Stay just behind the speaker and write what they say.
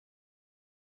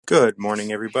Good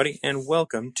morning, everybody, and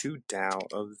welcome to Tao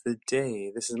of the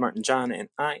Day. This is Martin John, and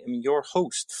I am your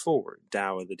host for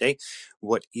Tao of the Day.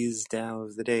 What is Tao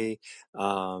of the Day?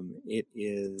 It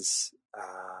is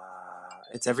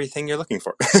it's everything you're looking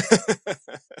for.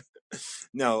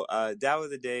 No, Tao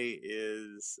of the Day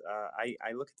is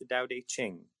I look at the Tao Te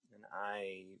Ching and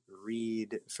I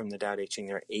read from the Tao Te Ching.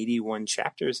 There are 81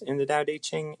 chapters in the Tao Te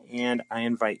Ching, and I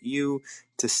invite you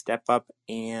to step up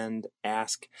and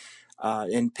ask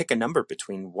and pick a number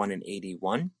between 1 and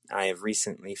 81. I have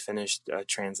recently finished a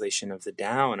translation of the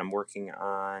Tao, and I'm working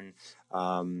on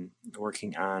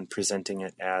presenting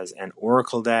it as an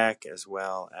oracle deck as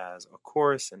well as a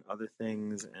course and other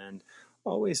things, and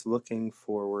always looking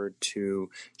forward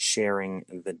to sharing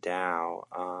the Tao.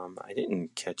 I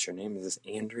didn't catch your name. Is this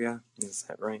Andrea? Is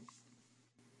that right?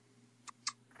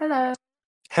 Hello.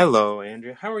 Hello,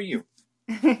 Andrea. How are you?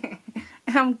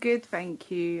 I'm good, thank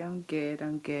you. I'm good.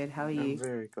 How are I'm you?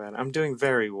 very glad. I'm doing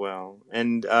very well.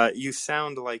 And you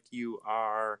sound like you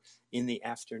are in the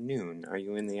afternoon. Are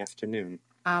you in the afternoon?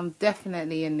 I'm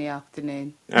definitely in the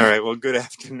afternoon. All right. Well, good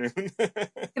afternoon.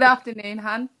 Good afternoon,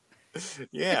 Han.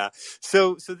 Yeah.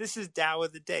 So this is Tao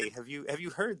of the Day. Have you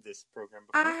heard this program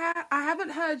before? I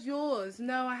haven't heard yours.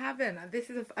 No, I haven't. I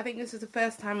think this is the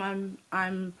first time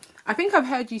I think I've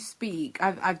heard you speak.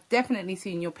 I've definitely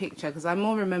seen your picture because I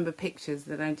more remember pictures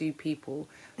than I do people.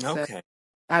 So Okay.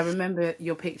 I remember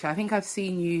your picture. I think I've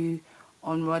seen you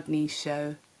on Rodney's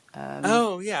show.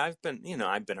 Oh yeah, I've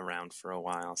been around for a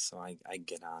while, so I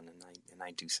get on and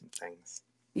I do some things.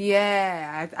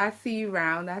 Yeah, I see you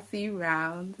round. I see you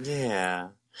round.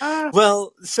 Yeah. Uh,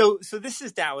 Well, so this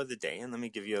is Tao of the Day, and let me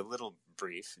give you a little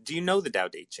brief. Do you know the Tao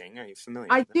Te Ching? Are you familiar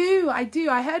I with it? do, I do.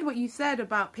 I heard what you said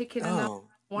about picking a number Oh,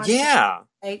 1 to yeah.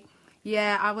 8.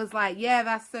 Yeah, I was like, yeah,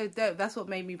 that's so dope. That's what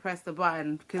made me press the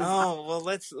button. Oh,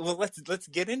 let's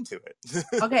get into it.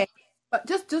 Okay, but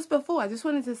just before, I just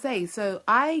wanted to say, so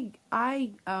I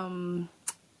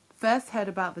first heard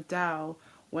about the Tao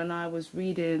when I was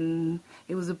reading.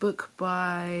 It was a book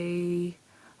by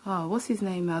what's his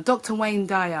name now? Dr. Wayne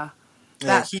Dyer. Yeah,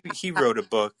 That he wrote a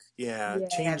book. Yeah, yeah, that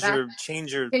change your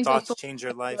change your thoughts, thoughts. change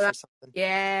your life, or something.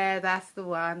 Yeah, that's the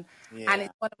one. And Yeah,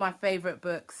 it's one of my favorite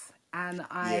books. And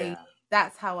yeah.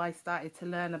 that's how I started to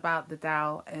learn about the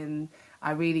Tao and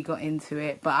I really got into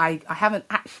it. But I haven't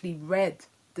actually read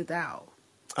the Tao.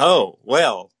 Oh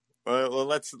well,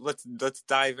 let's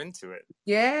dive into it.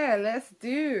 Yeah, let's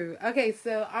do. Okay,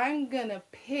 so I'm gonna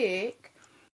pick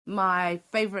my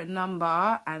favorite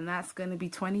number, and that's gonna be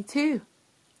 22.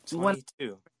 One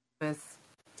 22. of us.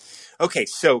 Okay,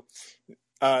 so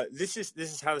this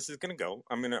is how this is gonna go.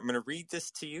 I'm gonna read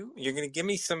this to you. You're gonna give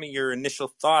me some of your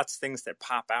initial thoughts, things that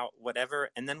pop out,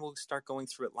 whatever, and then we'll start going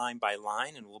through it line by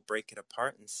line, and we'll break it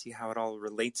apart and see how it all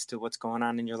relates to what's going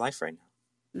on in your life right now.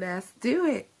 Let's do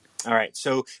it. All right,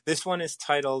 so this one is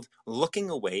titled "Looking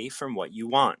Away from What You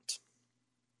Want."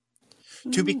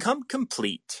 To Mm. become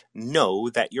complete, know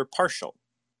that you're partial.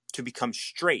 To become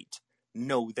straight,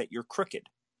 know that you're crooked.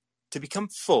 To become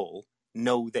full,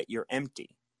 know that you're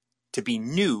empty. To be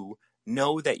new,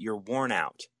 know that you're worn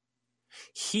out.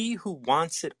 He who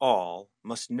wants it all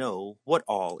must know what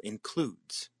all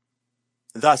includes.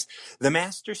 Thus, the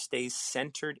master stays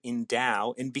centered in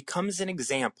Tao and becomes an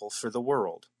example for the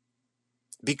world.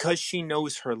 Because she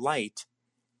knows her light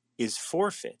is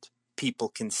forfeit, people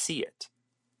can see it.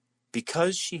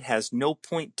 Because she has no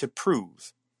point to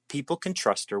prove, people can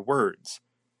trust her words.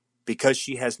 Because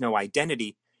she has no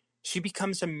identity, she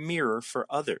becomes a mirror for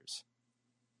others.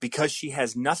 Because she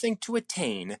has nothing to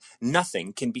attain,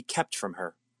 nothing can be kept from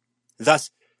her.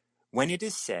 Thus, when it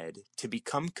is said to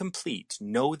become complete,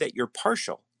 know that you're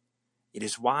partial, it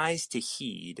is wise to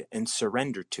heed and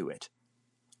surrender to it.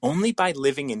 Only by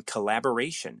living in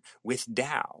collaboration with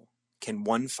Tao can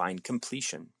one find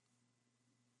completion.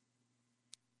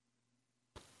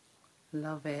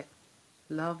 Love it.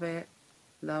 Love it.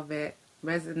 Love it.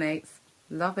 Resonates.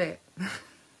 Love it.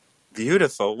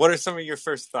 Beautiful. What are some of your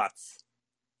first thoughts?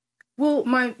 Well,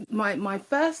 my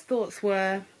first thoughts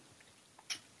were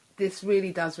this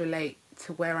really does relate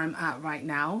to where I'm at right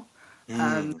now.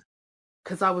 Mm.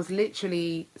 Because I was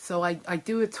literally, so I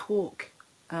do a talk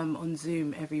on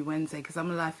Zoom every Wednesday because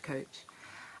I'm a life coach.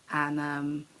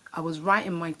 And I was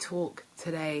writing my talk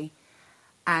today,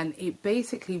 and it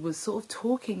basically was sort of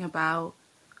talking about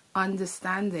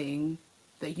understanding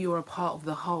that you're a part of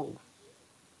the whole.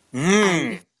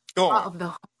 And if Mm. Go you're part on. of the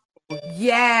whole,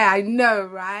 yeah, I know,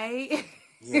 right?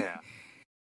 Yeah.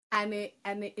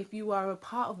 If you are a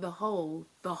part of the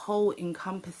whole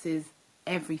encompasses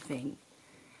everything.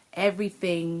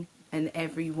 Everything and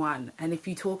everyone. And if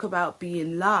you talk about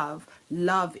being love,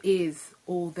 love is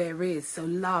all there is. So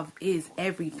love is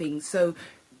everything. So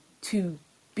to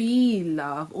be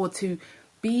love or to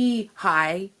be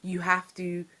high, you have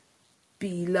to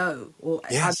be low. Or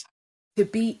Yes. to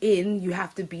be in, you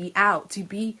have to be out. To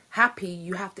be happy,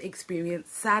 you have to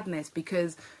experience sadness,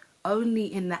 because only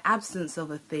in the absence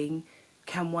of a thing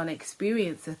can one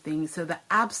experience a thing. So the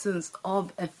absence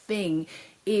of a thing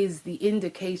is the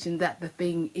indication that the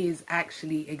thing is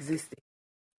actually existing.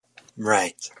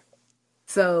 Right.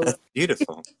 So That's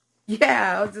beautiful.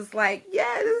 yeah, I was just like,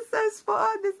 yeah, this is so spot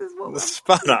on. This is what I'm.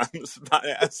 Spot on.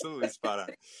 Absolutely spot on.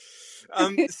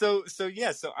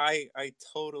 So I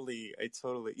totally,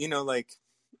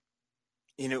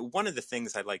 one of the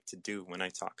things I like to do when I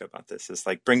talk about this is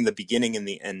like bring the beginning and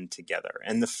the end together.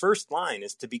 And the first line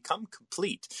is to become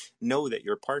complete, know that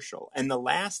you're partial. And the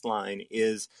last line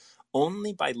is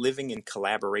only by living in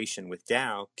collaboration with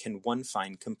Tao can one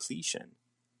find completion.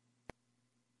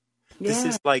 This Yeah,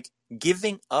 is like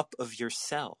giving up of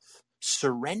yourself,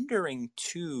 surrendering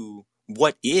to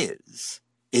what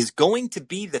is going to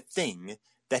be the thing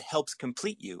that helps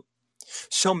complete you.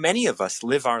 So many of us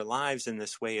live our lives in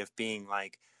this way of being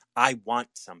like, I want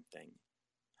something.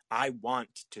 I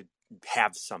want to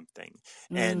have something.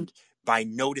 mm, And by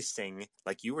noticing,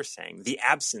 like you were saying, the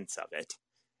absence of it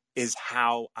is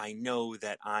how I know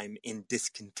that I'm in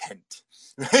discontent.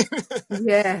 Right?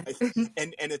 yeah,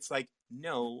 and it's like,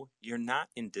 no, you're not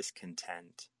in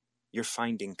discontent. You're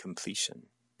finding completion.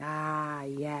 ah,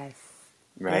 yes,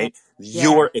 yeah, Right? yeah,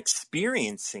 You're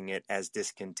experiencing it as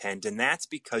discontent, and that's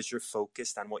because you're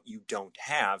focused on what you don't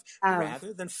have have.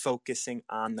 rather than focusing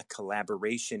on the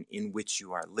collaboration in which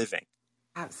you are living.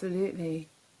 Absolutely,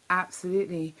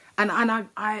 absolutely, and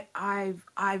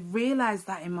I've realized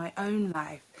that in my own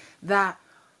life, that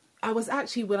I was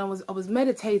actually, when I was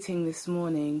meditating this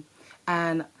morning,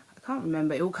 and I can't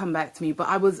remember, it will come back to me, but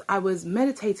I was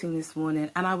meditating this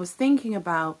morning, and I was thinking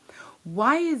about,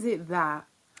 why is it that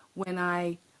when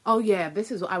oh yeah,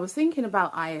 this is what I was thinking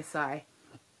about, ISI,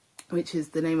 which is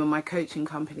the name of my coaching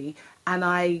company, and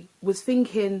I was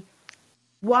thinking,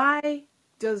 why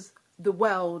does the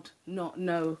world not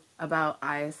know about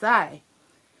ISI?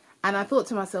 And I thought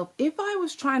to myself, if I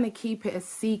was trying to keep it a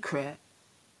secret,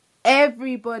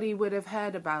 everybody would have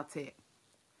heard about it.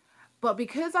 But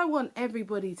because I want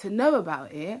everybody to know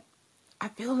about it, I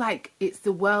feel like it's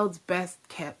the world's best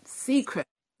kept secret.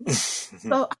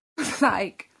 So I was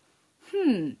like,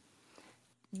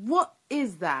 what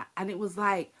is that? And it was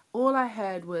like, all I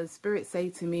heard was Spirit say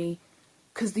to me,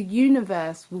 because the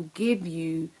universe will give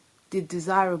you the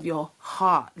desire of your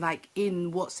heart, like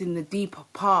in what's in the deeper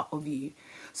part of you.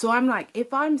 So I'm like,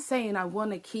 if I'm saying I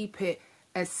want to keep it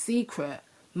a secret,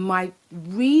 my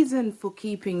reason for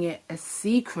keeping it a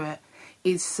secret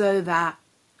is so that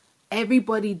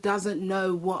everybody doesn't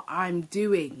know what I'm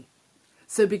doing.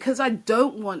 So because I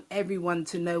don't want everyone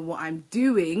to know what I'm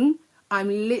doing, I'm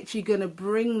literally going to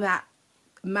bring that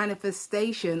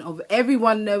manifestation of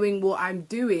everyone knowing what I'm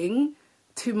doing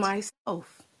to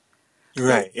myself.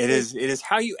 So, Right. It is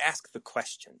how you ask the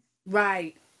question.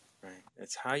 right. Right.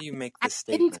 It's how you make the And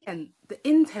statement. the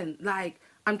intent, like,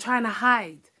 I'm trying to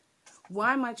hide.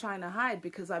 Why am I trying to hide?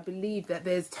 Because I believe that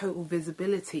there's total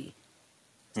visibility.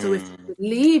 So if Hmm. I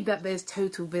believe that there's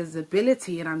total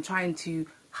visibility and I'm trying to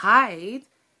hide,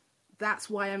 that's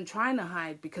why I'm trying to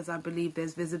hide, because I believe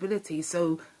there's visibility.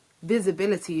 So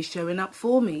visibility is showing up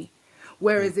for me.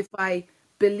 Whereas if I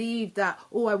believe that,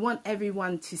 oh, I want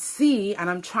everyone to see and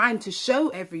I'm trying to show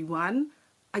everyone,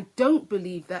 I don't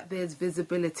believe that there's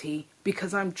visibility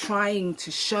because I'm trying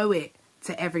to show it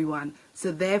to everyone.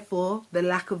 So therefore, the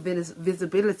lack of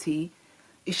visibility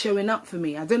is showing up for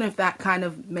me. I don't know if that kind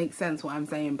of makes sense what I'm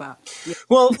saying, but yeah.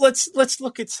 Well, let's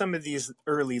look at some of these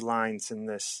early lines in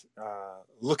this,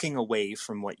 looking away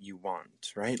from what you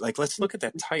want, right? Like, let's look at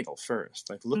that title first.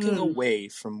 Like, looking Mm, away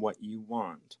from what you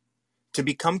want. To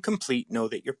become complete, know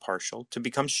that you're partial. To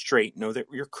become straight, know that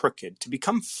you're crooked. To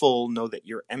become full, know that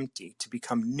you're empty. To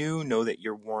become new, know that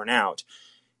you're worn out.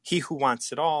 He who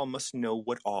wants it all must know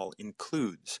what all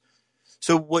includes.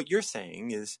 So what you're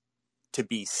saying is, to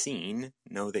be seen,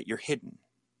 know that you're hidden,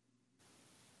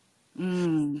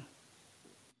 mm,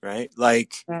 right?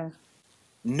 Like, yeah,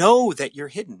 know that you're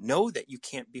hidden. Know that you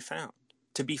can't be found.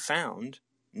 To be found,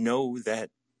 know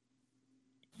that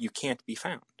you can't be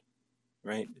found,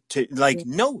 right? To, yeah, like,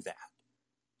 know that.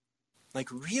 Like,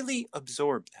 really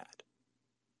absorb that.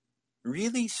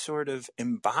 Really sort of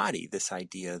embody this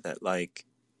idea that, like,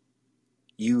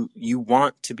 you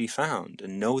want to be found,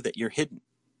 and know that you're hidden.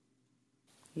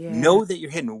 yeah, Know that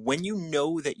you're hidden. When you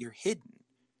know that you're hidden,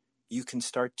 you can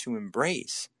start to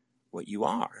embrace what you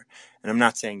are. And I'm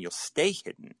not saying you'll stay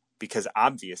hidden, because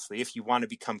obviously if you want to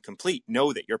become complete,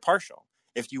 know that you're partial.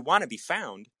 If you want to be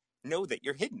found, know that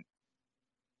you're hidden.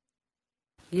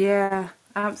 Yeah,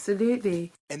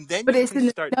 absolutely. And then But you it's can in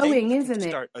the start knowing, isn't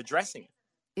it? addressing it.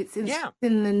 It's in, Yeah.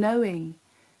 in the knowing.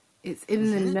 It's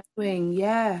in Mm-hmm. the knowing,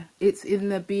 yeah. It's in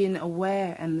the being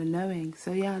aware and the knowing.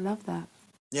 So yeah, I love that.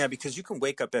 Yeah, because you can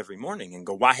wake up every morning and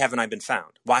go, why haven't I been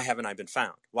found? Why haven't I been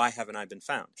found? Why haven't I been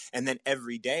found? And then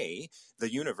every day,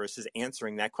 the universe is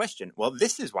answering that question. Well,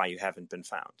 this is why you haven't been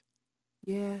found.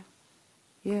 Yeah,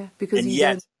 yeah. Because And you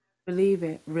don't yet, believe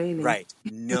it, really. right,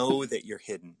 know that you're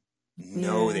hidden.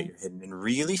 Know that Yeah, you're hidden, and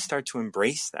really start to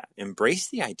embrace that. Embrace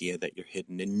the idea that you're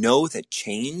hidden, and know that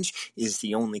change is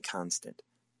the only constant.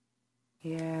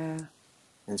 yeah,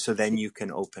 And so then you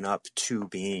can open up to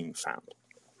being found.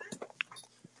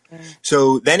 yeah.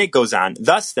 So then it goes on.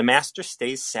 Thus, the master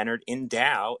stays centered in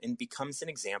Tao and becomes an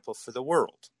example for the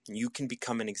world. You can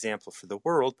become an example for the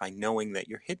world by knowing that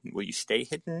you're hidden. Will you stay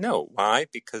hidden? No. Why?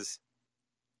 Because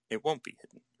it won't be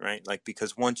hidden, right? Like,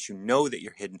 because once you know that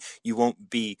you're hidden,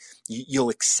 you'll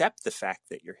accept the fact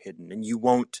that you're hidden, and you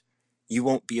won't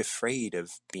be afraid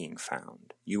of being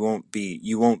found. You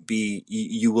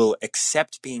will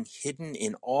accept being hidden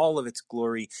in all of its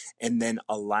glory, and then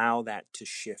allow that to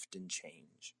shift and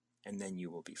change. And then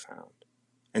you will be found.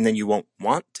 And then you won't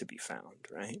want to be found,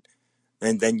 right?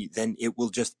 And then it will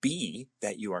just be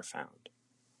that you are found.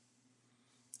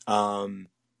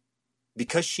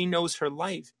 Because she knows her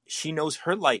life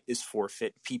is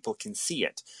forfeit, people can see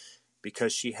it.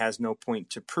 Because she has no point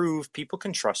to prove, people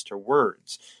can trust her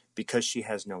words. Because she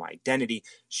has no identity,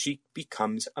 she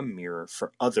becomes a mirror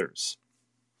for others.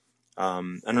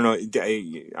 I don't know,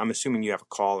 I'm assuming you have a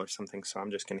call or something, so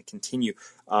I'm just going to continue.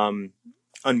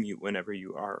 Unmute whenever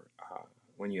you are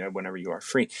whenever you are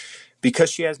free.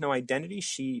 Because she has no identity,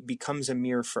 she becomes a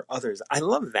mirror for others. I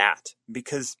love that,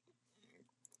 because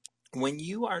when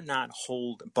you are not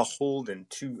beholden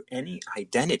to any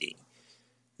identity,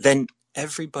 then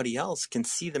everybody else can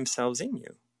see themselves in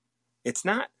you. It's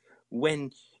not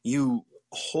when you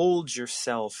hold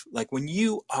yourself, like when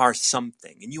you are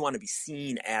something and you want to be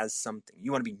seen as something,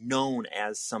 you want to be known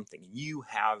as something, and you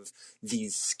have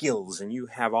these skills and you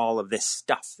have all of this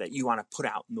stuff that you want to put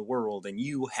out in the world, and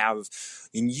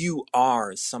you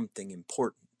are something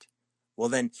important. Well,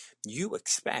 then you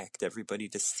expect everybody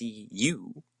to see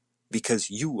you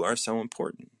because you are so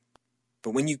important.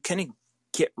 But when you kind of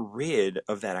get rid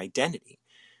of that identity,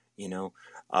 you know,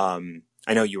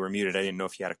 I know you were muted. I didn't know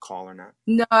if you had a call or not.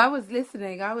 No, I was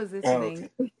listening. I was Oh, listening.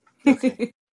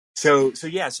 okay. So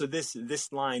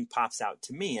this line pops out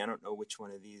to me. I don't know which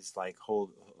one of these like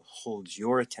holds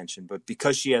your attention, but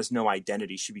because she has no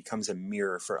identity, she becomes a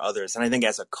mirror for others. And I think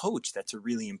as a coach, that's a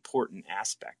really important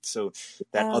aspect, so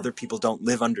that Yeah, other people don't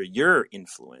live under your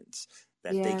influence,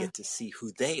 that they yeah, get to see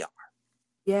who they are.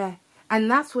 yeah.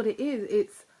 And that's what it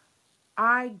is.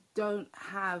 I don't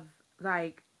have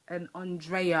like an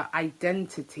Andrea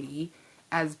identity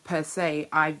as per se.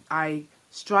 I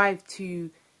strive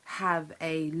to have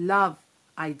a love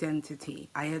identity.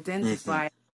 I Mm-hmm. identify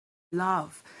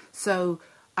love. So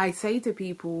I say to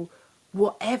people,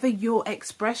 whatever your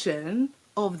expression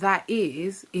of that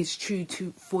is true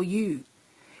to for you.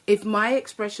 If my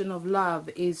expression of love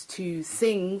is to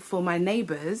sing for my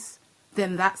neighbors,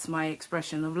 then that's my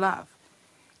expression of love.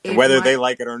 If Whether my they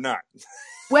like it or not.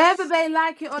 Whether they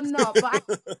like it or not, but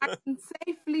I can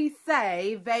safely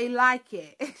say they like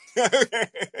it.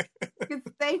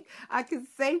 I can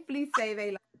safely say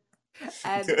they like it.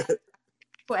 And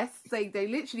requests, they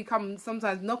literally come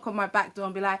sometimes knock on my back door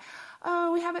and be like,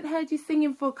 "Oh, we haven't heard you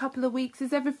singing for a couple of weeks.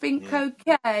 Is everything Mm.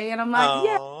 okay?" And I'm like,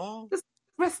 "Yeah, Oh. just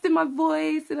resting my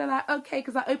voice." And they're like, "Okay,"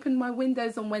 because I opened my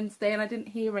windows on Wednesday and I didn't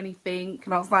hear anything.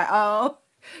 And I was like, "Oh,"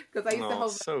 because I used to Oh,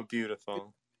 hold. so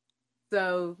beautiful.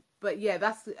 So, but yeah,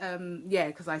 that's yeah,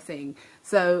 because I sing.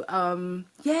 So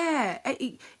yeah,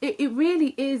 it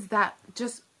really is that,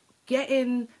 just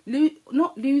getting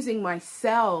not losing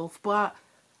myself, but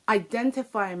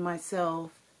identifying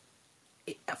myself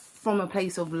from a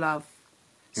place of love.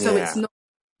 So it's Yeah. not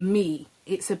me,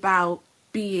 it's about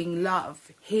being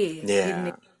love here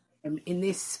Yeah. in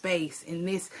this space, in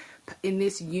this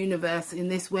universe, in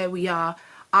this where we are.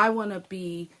 I want to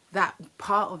be that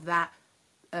part of that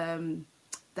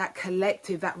that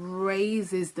collective that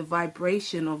raises the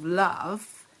vibration of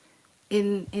love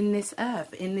in this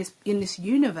earth, in this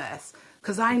universe.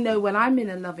 Because I know when I'm in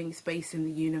a loving space in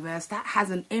the universe, that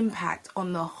has an impact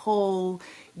on the whole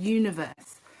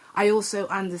universe. I also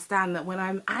understand that when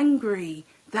I'm angry,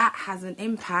 that has an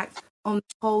impact on the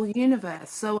whole universe.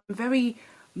 So I'm very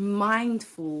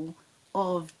mindful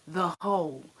of the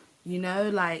whole.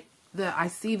 like I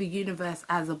see the universe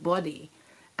as a body,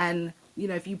 and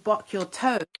if you buck your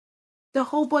toe, the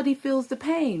whole body feels the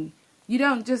pain. You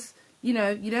don't just,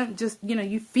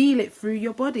 you feel it through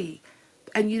your body.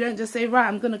 And you don't just say, right,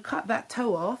 I'm going to cut that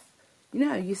toe off.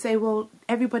 You say, well,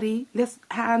 everybody, let's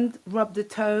hand rub the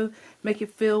toe, make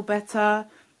it feel better.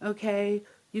 Okay.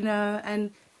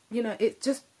 It's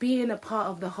just being a part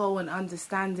of the whole and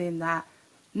understanding that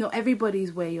not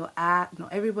everybody's where you're at.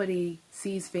 Not everybody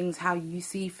sees things how you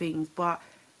see things. But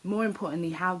more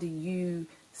importantly, how do you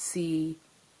see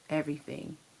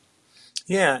everything?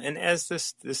 Yeah, and as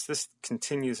this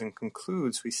continues and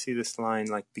concludes, we see this line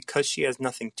like, because she has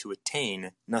nothing to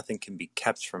attain, nothing can be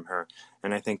kept from her.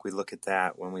 And I think we look at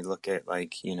that when we look at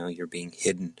like, you're being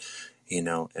hidden,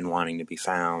 and wanting to be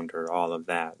found, or all of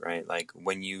that, right? Like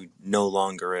when you no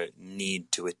longer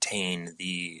need to attain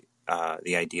the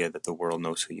idea that the world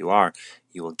knows who you are,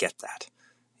 you will get that,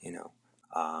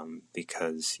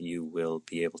 because you will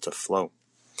be able to flow.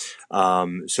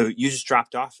 So you just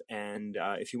dropped off, and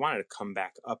if you wanted to come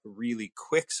back up really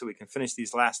quick so we can finish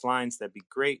these last lines, that'd be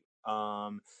great.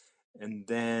 And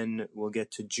then we'll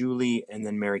get to Julie, and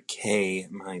then Mary Kay,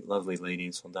 my lovely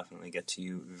ladies. We'll definitely get to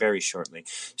you very shortly.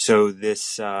 So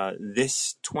this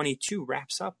 22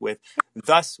 wraps up with,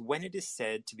 thus, when it is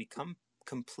said to become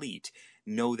complete,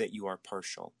 know that you are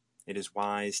partial. It is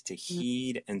wise to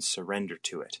heed and surrender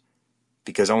to it.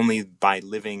 Because only by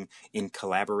living in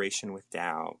collaboration with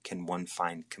Tao can one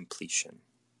find completion.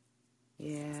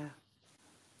 Yeah.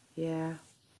 Yeah.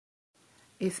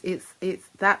 It's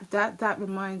that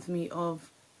reminds me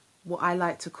of what I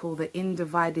like to call the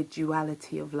undivided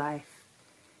duality of life.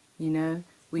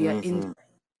 We are Mm-hmm.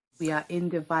 in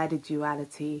divided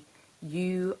duality.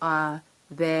 You are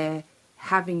there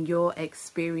having your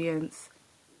experience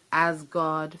as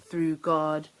God, through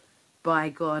God, by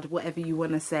God, whatever you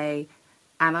want to say.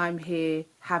 And I'm here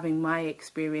having my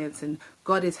experience, and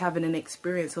God is having an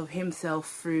experience of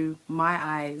himself through my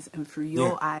eyes and through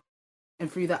Yeah. your eyes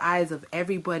and through the eyes of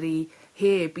everybody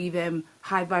here, be them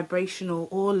high vibrational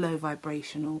or low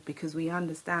vibrational, because we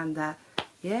understand that,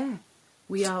 yeah,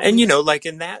 we are. And like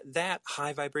in that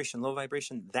high vibration, low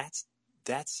vibration, that's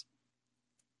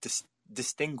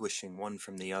distinguishing one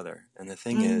from the other. And the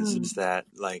thing is Mm, that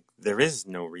like there is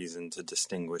no reason to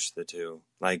distinguish the two.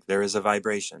 Like there is a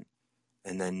vibration.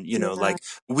 And then, yeah, like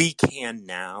we can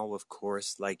now, of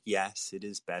course, like, yes, it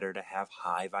is better to have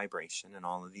high vibration and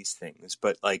all of these things.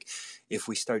 But like, if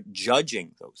we start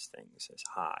judging those things as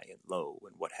high and low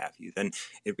and what have you, then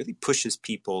it really pushes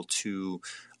people to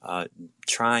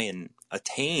try and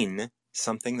attain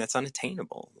something that's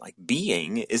unattainable. Like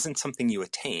being isn't something you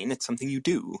attain, it's something you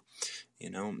do,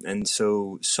 And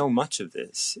so much of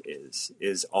this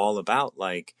is all about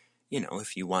like,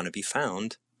 if you want to be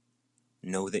found,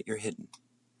 know that you're hidden,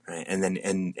 right? And then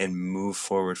and move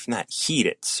forward from that. Heed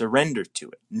it, surrender to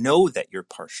it, know that you're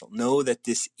partial, know that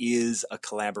this is a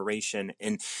collaboration,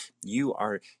 and you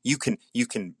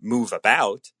can move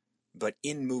about, but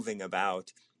in moving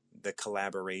about, the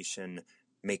collaboration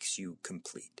makes you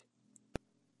complete.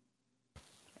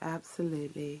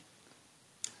 absolutely.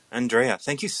 Andrea,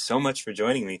 thank you so much for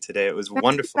joining me today. It was Thank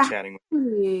you wonderful for chatting with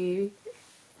having me.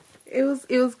 It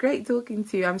was great talking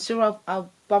to you. I'm sure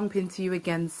I'll bump into you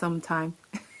again sometime.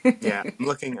 you. Yeah, I'm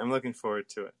looking forward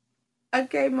to it.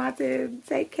 Okay, Martin.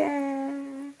 Take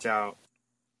care. Ciao.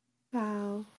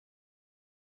 Ciao.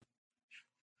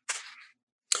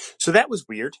 So that was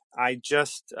weird. I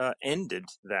just ended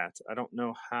that. I don't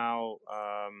know how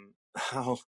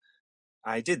how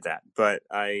I did that, but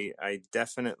I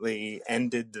definitely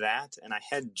ended that, and I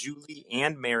had Julie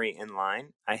and Mary in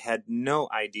line. I had no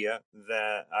idea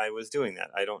that I was doing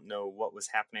that. I don't know what was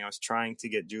happening. I was trying to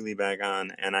get Julie back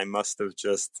on, and I must have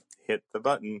just hit the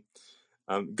button.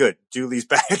 Good, Julie's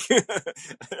back.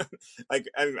 Like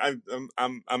I'm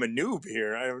a noob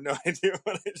here. I have no idea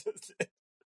what I just did.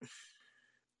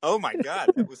 Oh my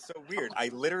God, that was so weird. I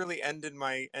literally ended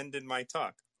my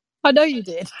talk. I know you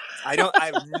did. I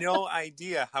have no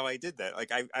idea how I did that.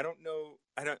 Like I don't know.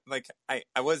 I don't like I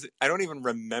don't even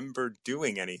remember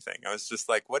doing anything. I was just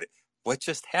like, what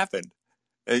just happened?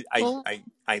 I I Well, I,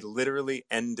 I literally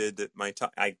ended my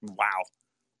talk. Wow.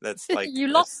 That's like you that's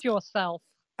lost yourself.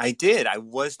 I did. I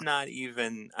was not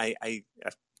even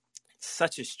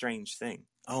such a strange thing.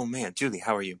 Oh man, Julie,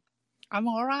 how are you? I'm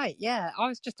all right. Yeah, I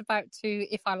was just about to,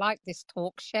 if I like this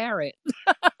talk, share it.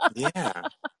 Yeah.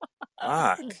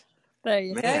 Fuck. There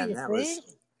you go. Man, You see,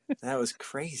 that was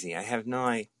crazy. I have no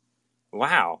idea.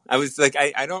 Wow. I was like,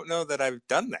 I don't know that I've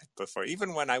done that before.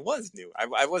 Even when I was new,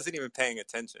 I wasn't even paying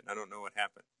attention. I don't know what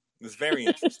happened. was very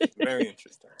interesting. Very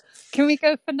interesting. Can we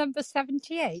go for number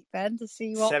 78 then to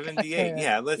see what 78. occurs?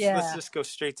 Yeah, let's Yeah. just go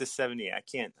straight to 70. I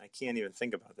can't even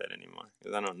think about that anymore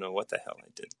because I don't know what the hell I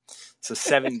did. So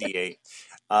 78.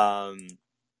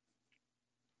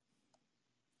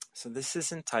 So this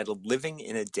is entitled Living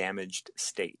in a Damaged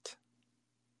State.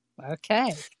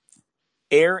 Okay.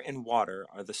 Air and water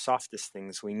are the softest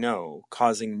things we know,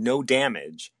 causing no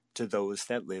damage to those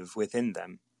that live within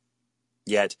them.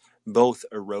 Yet both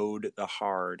erode the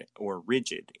hard or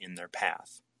rigid in their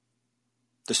path.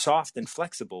 The soft and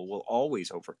flexible will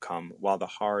always overcome, while the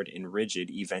hard and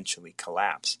rigid eventually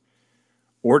collapse.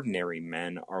 Ordinary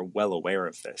men are well aware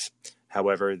of this.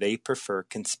 However, they prefer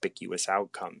conspicuous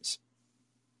outcomes.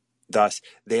 Thus,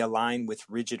 they align with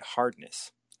rigid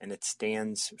hardness, and it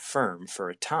stands firm for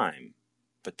a time,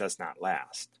 but does not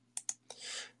last.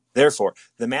 Therefore,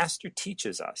 the Master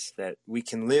teaches us that we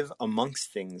can live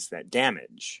amongst things that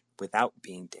damage without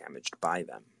being damaged by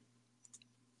them.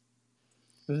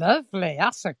 Lovely.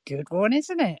 That's a good one,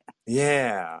 isn't it?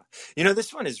 Yeah.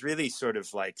 This one is really sort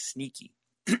of like sneaky.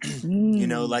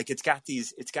 Like it's got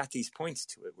these points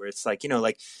to it where it's like,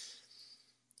 like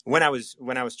when I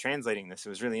was translating this, it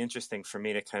was really interesting for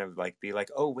me to kind of like be like,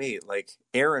 oh wait, like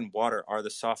air and water are the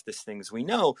softest things we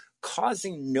know,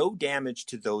 causing no damage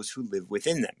to those who live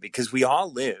within them, because we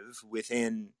all live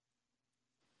within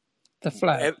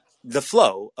the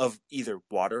flow of either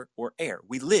water or air.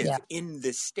 We live Yeah. in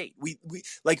this state. We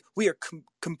are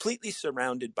completely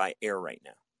surrounded by air right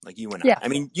now. Like you and I. Yeah. I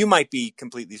mean, you might be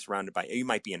completely surrounded by air. You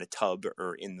might be in a tub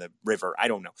or in the river. I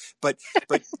don't know. But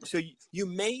so you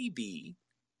may be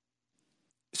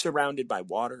surrounded by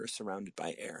water or surrounded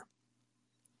by air.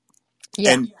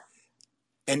 Yeah.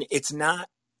 And it's not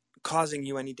causing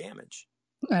you any damage.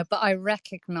 But I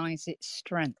recognize its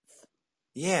strength.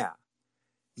 Yeah.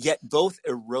 Yet both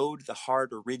erode the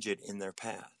hard or rigid in their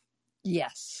path.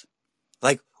 Yes.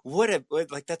 Like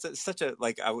that's such a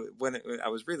like I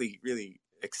was really, really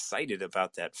excited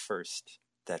about that first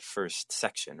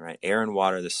section, right? Air and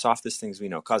water, the softest things we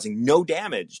know, causing no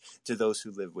damage to those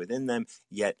who live within them,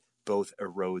 yet both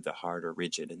erode the hard or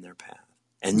rigid in their path.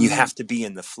 And you have to be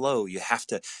in the flow. You have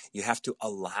to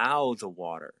allow the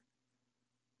water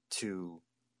to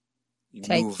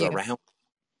move around.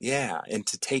 Yeah, and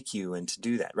to take you and to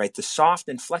do that, right? The soft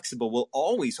and flexible will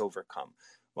always overcome,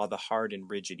 while the hard and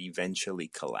rigid eventually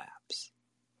collapse.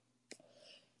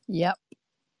 Yep.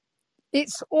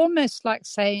 It's almost like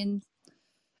saying,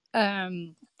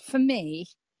 for me,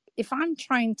 if I'm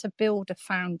trying to build a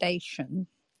foundation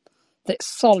that's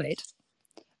solid,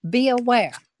 be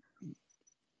aware,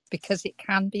 because it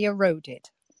can be eroded.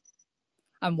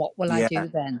 And what will I do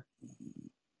then?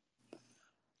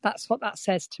 That's what that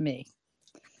says to me.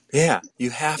 Yeah,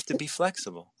 you have to be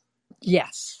flexible.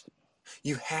 Yes.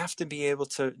 You have to be able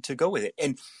to go with it.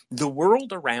 And the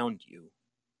world around you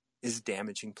is a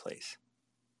damaging place.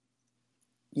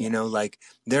 Like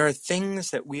there are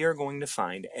things that we are going to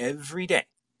find every day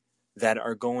that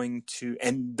are going to,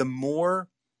 and the more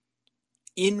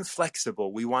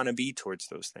inflexible we want to be towards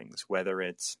those things, whether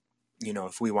it's,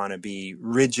 if we want to be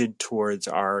rigid towards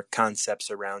our concepts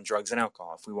around drugs and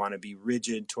alcohol, if we want to be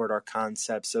rigid toward our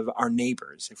concepts of our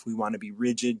neighbors, if we want to be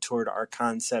rigid toward our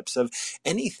concepts of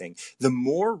anything, the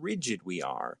more rigid we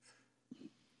are,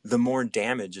 the more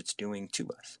damage it's doing to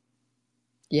us.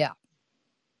 Yeah.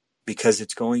 Because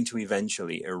it's going to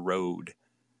eventually erode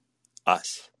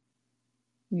us.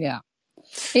 Yeah.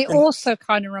 It also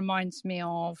kind of reminds me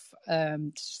of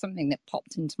something that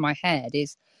popped into my head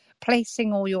is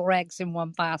placing all your eggs in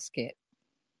one basket.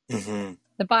 Mm-hmm.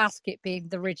 The basket being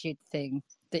the rigid thing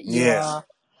that you are.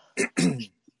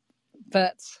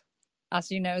 But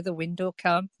as you know, the wind will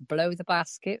come, blow the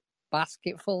basket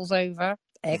falls over,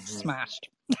 egg smashed.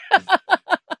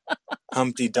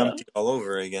 Humpty Dumpty all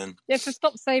over again. You have to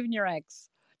stop saving your eggs.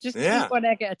 Just eat one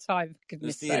egg at a time, for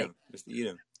goodness sake. Just eat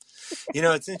them.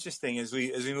 It's interesting as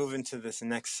we move into this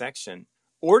next section.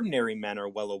 Ordinary men are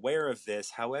well aware of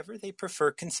this, however, they prefer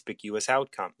conspicuous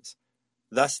outcomes.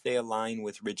 Thus, they align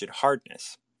with rigid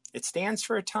hardness. It stands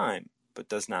for a time, but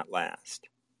does not last.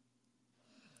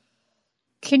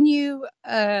 Can you,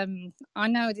 I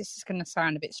know this is going to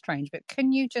sound a bit strange, but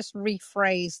can you just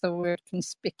rephrase the word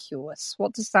conspicuous?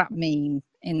 What does that mean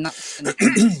in that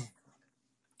sentence?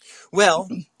 Well,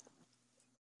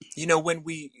 when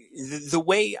the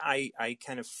way I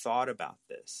kind of thought about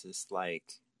this is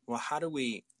like, well, how do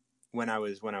we, when I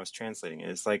was translating it,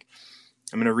 it's like,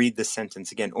 I'm going to read this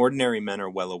sentence again. Ordinary men are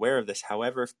well aware of this,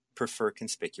 however, prefer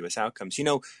conspicuous outcomes.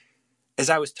 As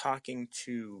I was talking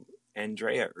to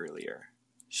Andrea earlier,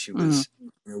 she was,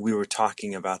 we were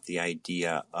talking about the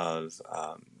idea of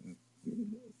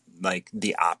like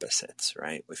the opposites,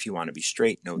 right? If you want to be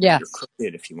straight, know that Yes. you're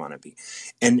crooked. If you want to be,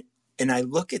 and I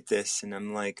look at this and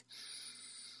I'm like,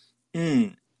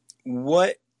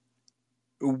 what,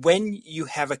 when you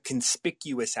have a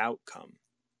conspicuous outcome,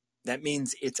 that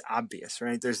means it's obvious,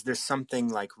 right? There's something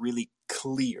like really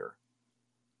clear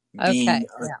being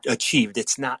achieved.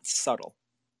 It's not subtle,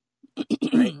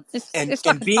 right? It's and like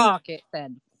a being, target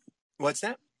then. what's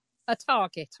that? A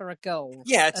target or a goal.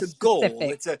 Yeah, it's a goal.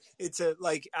 Specific. It's a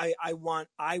like I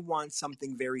want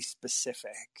something very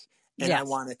specific, and I Yes.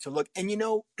 want it to look. And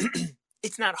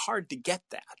it's not hard to get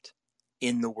that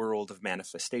in the world of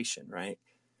manifestation, right?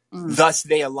 Thus,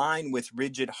 they align with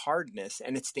rigid hardness,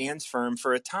 and it stands firm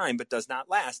for a time, but does not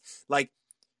last. Like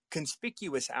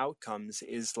conspicuous outcomes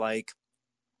is like,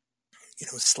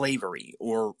 slavery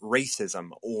or racism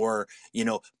or,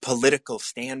 political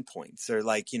standpoints or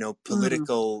like,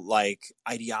 political like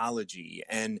ideology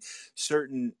and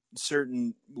certain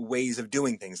ways of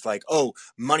doing things like, oh,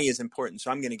 money is important.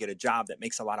 So I'm going to get a job that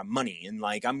makes a lot of money. And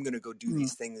like, I'm going to go do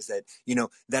these things that,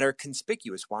 that are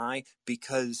conspicuous. Why?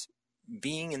 Because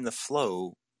being in the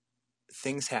flow,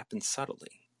 things happen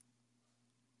subtly.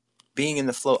 Being in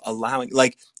the flow, allowing,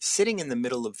 like sitting in the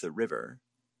middle of the river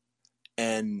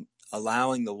and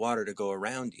allowing the water to go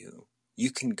around you,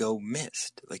 you can go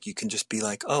missed. Like you can just be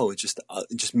like, oh, just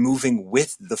moving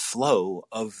with the flow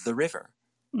of the river.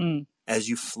 As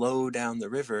you flow down the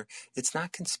river, it's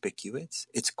not conspicuous,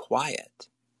 it's quiet.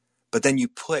 But then you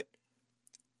put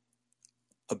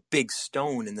a big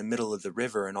stone in the middle of the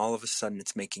river and all of a sudden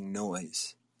it's making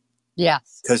noise.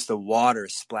 Yes. Because the water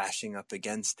is splashing up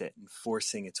against it and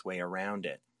forcing its way around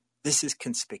it. This is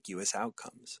conspicuous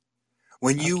outcomes.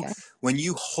 When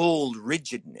you hold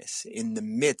rigidness in the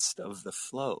midst of the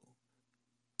flow,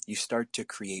 you start to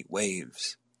create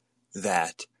waves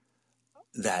that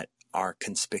are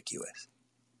conspicuous.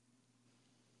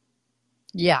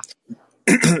 Yeah.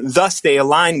 Thus, they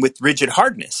align with rigid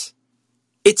hardness.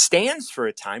 It stands for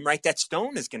a time, right? That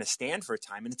stone is going to stand for a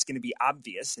time, and it's going to be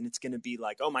obvious, and it's going to be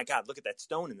like, oh my God, look at that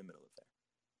stone in the middle of there.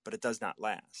 But it does not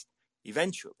last.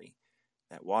 Eventually,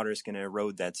 that water is going to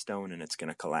erode that stone, and it's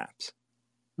going to collapse.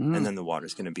 And then the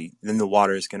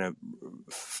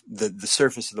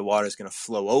surface of the water is going to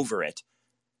flow over it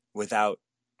without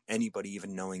anybody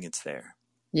even knowing it's there.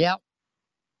 Yep.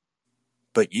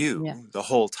 But you, the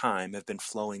whole time, have been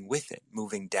flowing with it,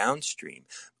 moving downstream,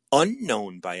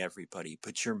 unknown by everybody,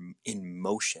 but you're in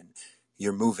motion.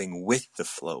 You're moving with the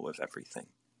flow of everything.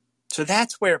 So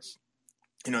that's where,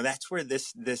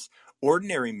 this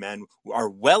ordinary men are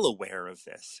well aware of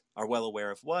this, are well aware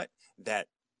of what? That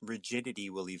rigidity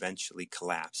will eventually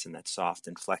collapse and that soft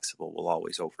and flexible will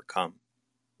always overcome.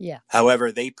 Yeah.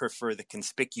 However, they prefer the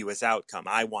conspicuous outcome.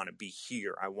 I want to be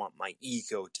here. I want my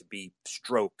ego to be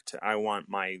stroked. I want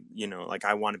my,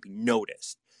 I want to be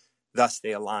noticed. Thus,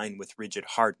 they align with rigid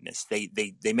hardness. They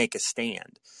make a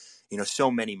stand.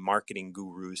 So many marketing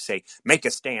gurus say, make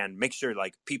a stand, make sure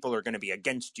like people are going to be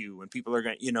against you and people are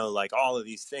going to, like all of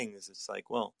these things. It's like,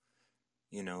 well,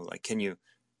 like, can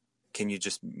you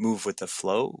just move with the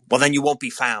flow? Well, then you won't be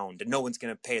found and no one's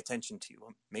going to pay attention to you.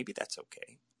 Well, maybe that's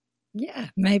okay. Yeah,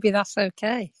 maybe that's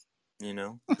okay.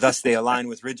 Thus they align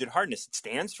with rigid hardness. It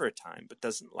stands for a time, but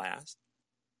doesn't last.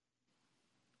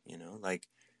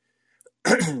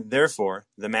 Therefore,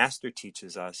 the master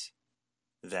teaches us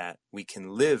that we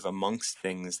can live amongst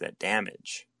things that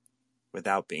damage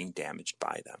without being damaged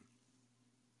by them.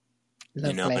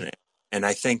 Lovely. And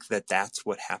I think that that's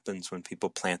what happens when people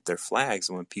plant their flags.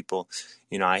 When people,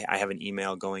 I have an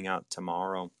email going out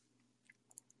tomorrow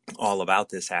all about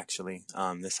this, actually,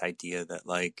 this idea that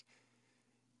like,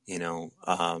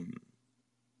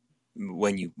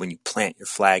 when you plant your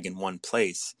flag in one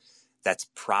place, that's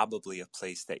probably a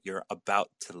place that you're about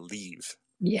to leave.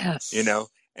 Yes.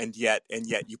 And yet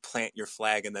you plant your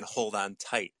flag and then hold on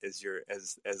tight as you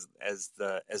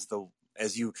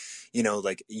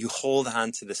hold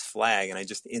on to this flag. And I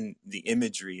just, in the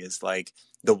imagery is like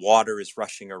the water is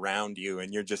rushing around you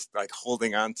and you're just like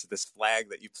holding on to this flag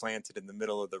that you planted in the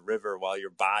middle of the river while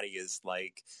your body is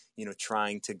like,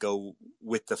 trying to go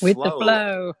with the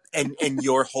flow. And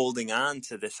you're holding on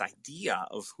to this idea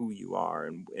of who you are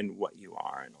and what you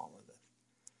are and all of this.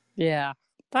 Yeah.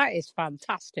 That is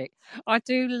fantastic. I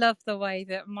do love the way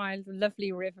that my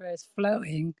lovely river is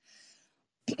flowing.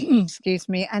 Excuse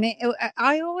me. And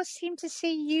I always seem to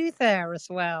see you there as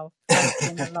well,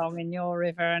 floating along in your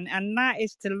river. And that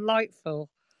is delightful.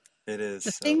 It is.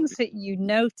 The things that you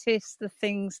notice, the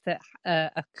things that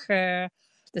occur,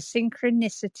 the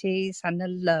synchronicities and the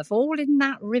love, all in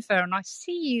that river. And I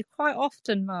see you quite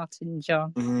often, Martin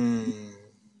John.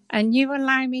 And you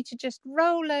allow me to just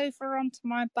roll over onto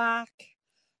my back,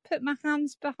 put my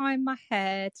hands behind my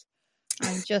head,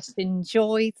 and just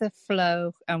enjoy the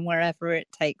flow and wherever it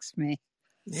takes me.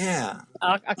 Yeah.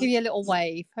 I'll give you a little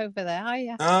wave over there.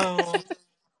 Hiya. Oh,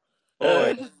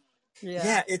 boy. Yeah.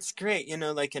 Yeah, it's great.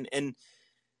 Like, and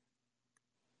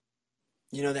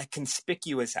that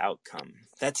conspicuous outcome.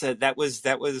 That was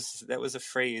a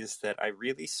phrase that I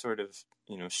really sort of,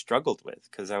 struggled with,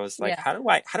 because I was like, Yeah.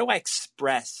 how do I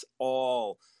express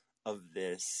all of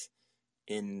this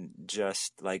in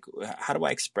just like, how do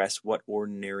I express what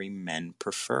ordinary men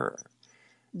prefer?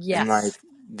 And like,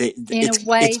 Yes. In a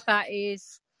way that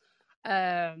is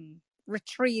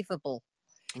retrievable.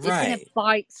 It's in a right.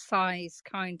 bite-sized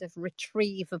kind of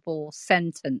retrievable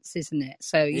sentence, isn't it?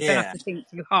 So you don't have Yeah. to think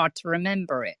too hard to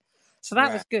remember it. So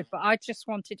that was Right. good, but I just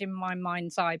wanted in my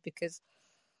mind's eye, because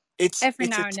It's every a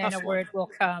now and then a tough one. word will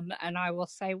come and I will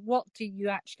say, what do you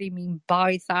actually mean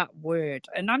by that word?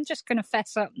 And I'm just going to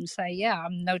fess up and say, yeah,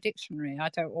 I'm no dictionary. I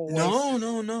don't always. No,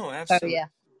 So absolutely. yeah,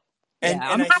 And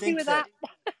I'm I happy think with that,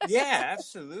 that. yeah,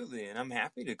 absolutely. And I'm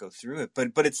happy to go through it.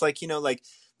 But it's like,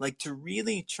 like to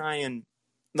really try and,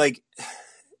 like,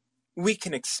 we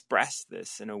can express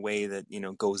this in a way that,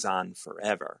 goes on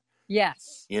forever.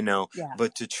 Yes.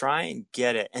 But to try and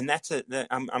get it, and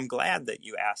I'm glad that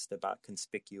you asked about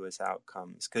conspicuous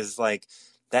outcomes, because like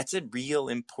that's a real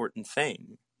important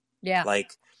thing. Yeah.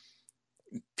 Like,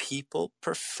 people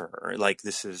prefer, like,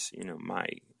 this is,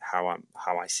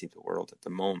 how I see the world at the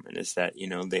moment, is that,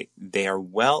 they are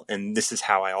well, and this is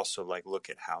how I also like look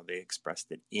at how they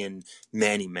expressed it in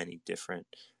many, many different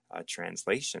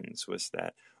translations, was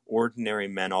that ordinary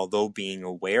men, although being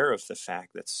aware of the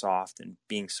fact that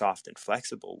being soft and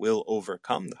flexible will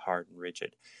overcome the hard and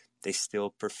rigid, they still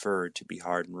prefer to be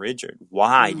hard and rigid.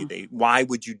 Why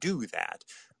would you do that?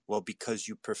 Well, because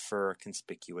you prefer a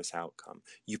conspicuous outcome.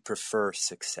 You prefer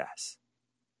success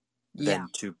than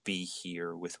to be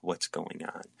here with what's going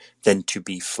on, than to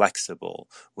be flexible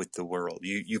with the world.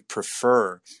 You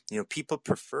prefer, people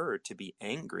prefer to be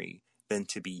angry than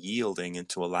to be yielding and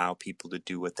to allow people to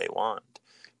do what they want.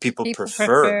 People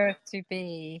prefer to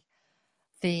be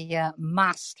the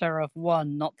master of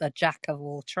one, not the jack of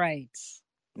all trades.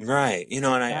 Right. And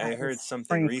I heard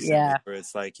something recently where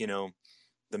it's like,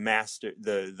 the master,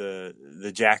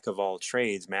 the jack of all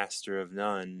trades, master of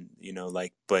none,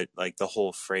 but like the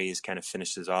whole phrase kind of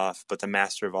finishes off, but the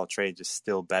master of all trades is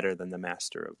still better than the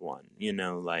master of one,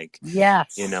 like,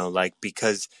 yes, like,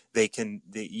 because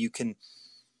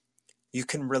you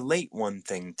can relate one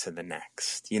thing to the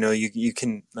next. You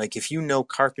can, like, if you know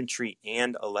carpentry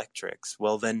and electrics,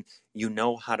 well, then you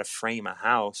know how to frame a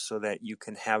house so that you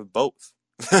can have both.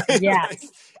 Yes. Like,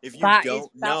 if you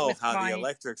don't know how the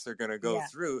electrics are going to go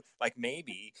through, like,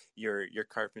 maybe your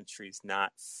carpentry's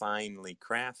not finely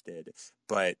crafted,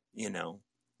 but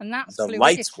and that's the fluidity.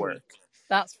 lights work.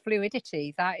 That's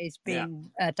fluidity. That is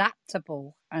being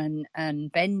adaptable and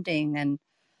bending and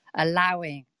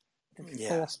allowing the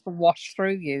force to wash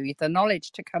through you, the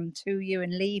knowledge to come to you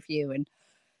and leave you, and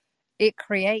it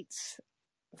creates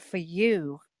for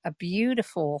you a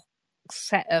beautiful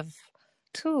set of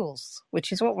tools,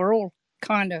 which is what we're all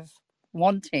kind of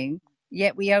wanting,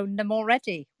 yet we own them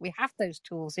already. We have those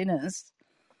tools in us.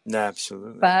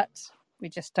 Absolutely. But we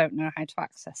just don't know how to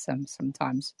access them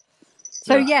sometimes.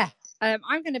 So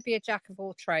I'm going to be a jack of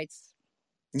all trades.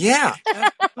 Yeah,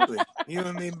 absolutely. You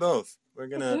and me both.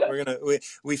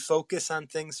 We focus on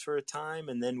things for a time,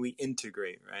 and then we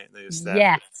integrate, right? There's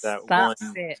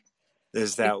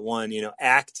There's that one,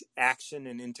 action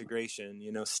and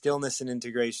integration, stillness and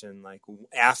integration. Like,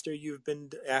 after you've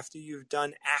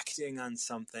done acting on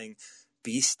something,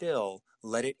 be still,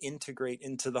 let it integrate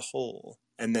into the whole,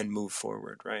 and then move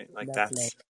forward, right? Like,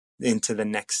 that's into the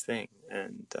next thing.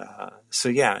 And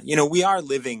we are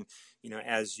living,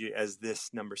 as this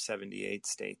number 78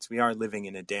 states, we are living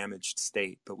in a damaged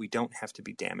state, but we don't have to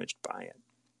be damaged by it.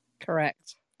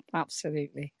 Correct.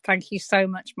 Absolutely. Thank you so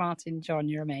much, Martin John.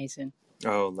 You're amazing.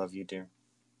 Oh, love you, dear.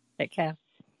 Take care.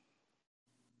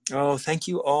 Oh, thank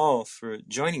you all for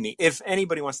joining me. If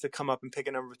anybody wants to come up and pick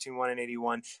a number between 1 and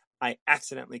 81, I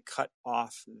accidentally cut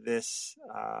off this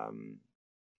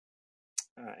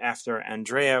after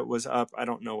Andrea was up. I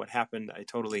don't know what happened. I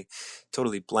totally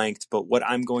blanked. But what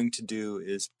I'm going to do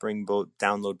is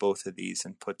download both of these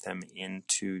and put them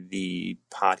into the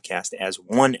podcast as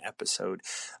one episode.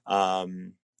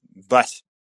 But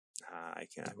I've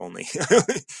only,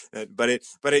 but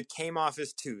it came off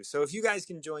as two. So if you guys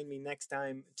can join me next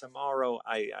time tomorrow,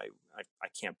 I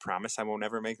can't promise I won't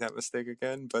ever make that mistake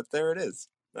again, but there it is.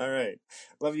 All right.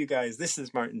 Love you guys. This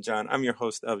is Martin John. I'm your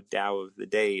host of Tao of the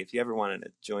Day. If you ever wanted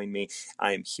to join me,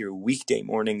 I am here weekday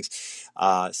mornings,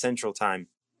 Central Time.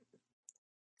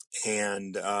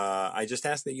 And I just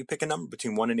ask that you pick a number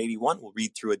between 1 and 81. We'll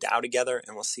read through a Tao together,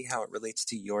 and we'll see how it relates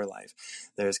to your life.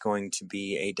 There's going to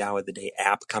be a Tao of the Day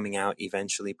app coming out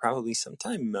eventually, probably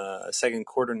sometime second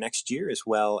quarter next year, as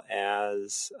well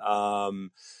as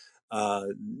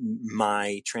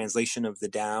my translation of the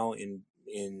Tao in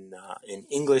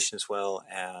English, as well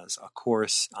as a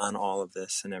course on all of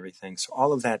this and everything. So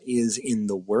all of that is in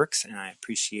the works, and I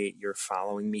appreciate your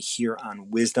following me here on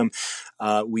Wisdom.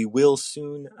 We will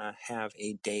soon have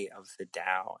a day of the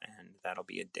Tao, and that'll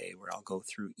be a day where I'll go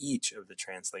through each of the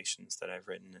translations that I've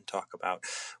written and talk about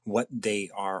what they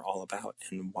are all about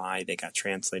and why they got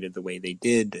translated the way they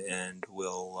did, and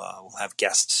we'll have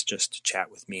guests just to chat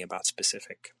with me about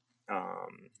specific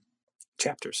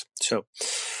chapters. So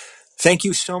thank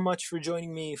you so much for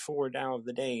joining me for Tao of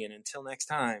the Day, and until next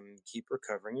time, keep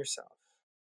recovering yourself.